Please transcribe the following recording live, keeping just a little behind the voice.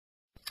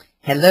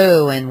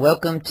Hello and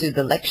welcome to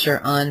the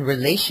lecture on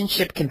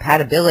relationship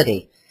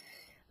compatibility,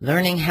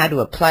 learning how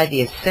to apply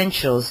the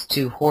essentials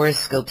to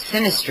horoscope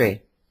synastry.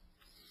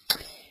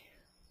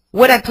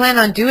 What I plan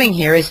on doing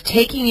here is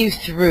taking you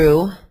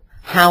through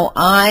how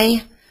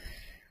I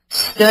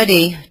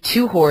study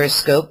two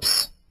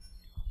horoscopes,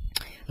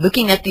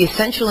 looking at the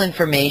essential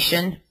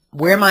information,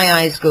 where my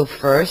eyes go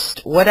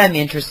first, what I'm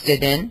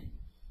interested in,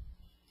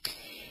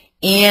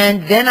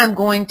 and then I'm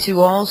going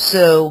to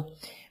also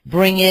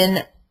bring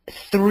in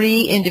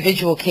 3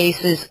 individual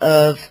cases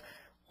of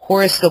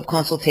horoscope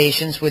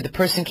consultations where the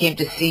person came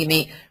to see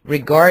me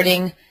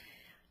regarding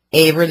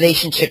a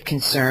relationship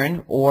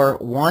concern or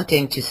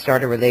wanting to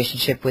start a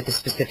relationship with a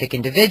specific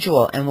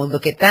individual, and we'll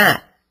look at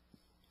that.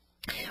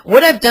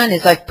 What I've done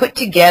is I've put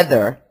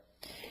together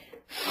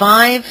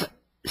 5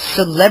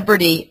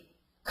 celebrity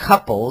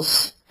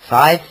couples,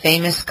 5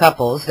 famous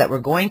couples that we're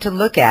going to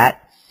look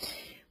at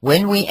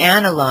when we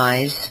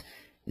analyze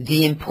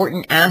the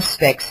important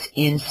aspects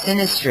in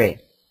synastry.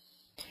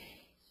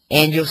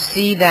 And you'll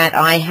see that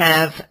I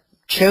have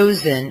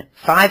chosen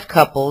 5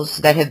 couples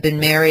that have been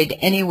married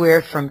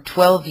anywhere from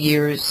 12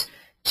 years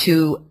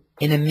to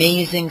an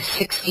amazing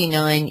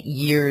 69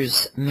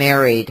 years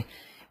married,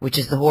 which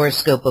is the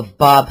horoscope of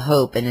Bob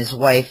Hope and his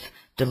wife,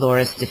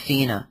 Dolores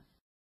Defina.